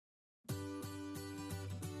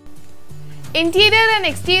Interior and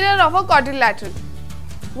exterior of a quadrilateral.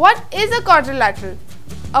 What is a quadrilateral?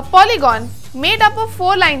 A polygon made up of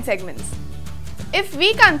 4 line segments. If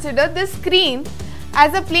we consider this screen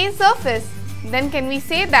as a plane surface, then can we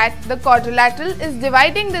say that the quadrilateral is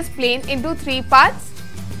dividing this plane into 3 parts?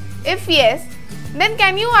 If yes, then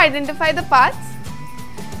can you identify the parts?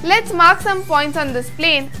 Let's mark some points on this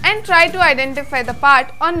plane and try to identify the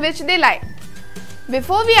part on which they lie.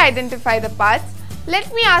 Before we identify the parts,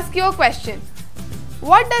 let me ask you a question.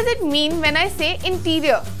 What does it mean when I say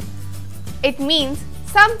interior? It means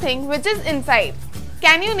something which is inside.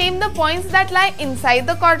 Can you name the points that lie inside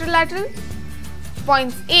the quadrilateral?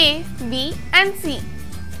 Points A, B and C.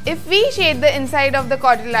 If we shade the inside of the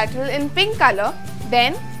quadrilateral in pink color,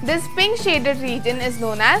 then this pink shaded region is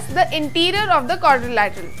known as the interior of the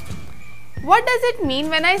quadrilateral. What does it mean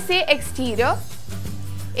when I say exterior?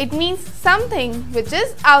 It means something which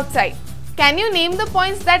is outside. Can you name the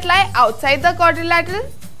points that lie outside the quadrilateral?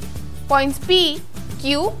 Points P,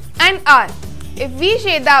 Q and R. If we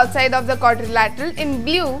shade the outside of the quadrilateral in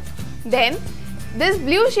blue, then this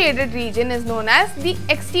blue shaded region is known as the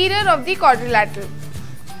exterior of the quadrilateral.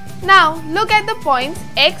 Now look at the points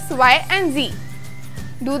X, Y and Z.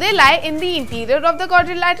 Do they lie in the interior of the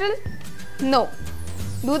quadrilateral? No.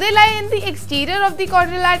 Do they lie in the exterior of the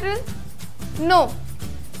quadrilateral? No.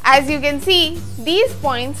 As you can see, these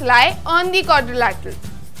points lie on the quadrilateral.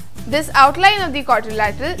 This outline of the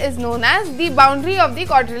quadrilateral is known as the boundary of the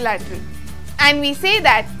quadrilateral. And we say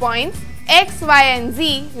that points X, Y and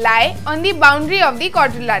Z lie on the boundary of the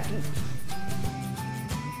quadrilateral.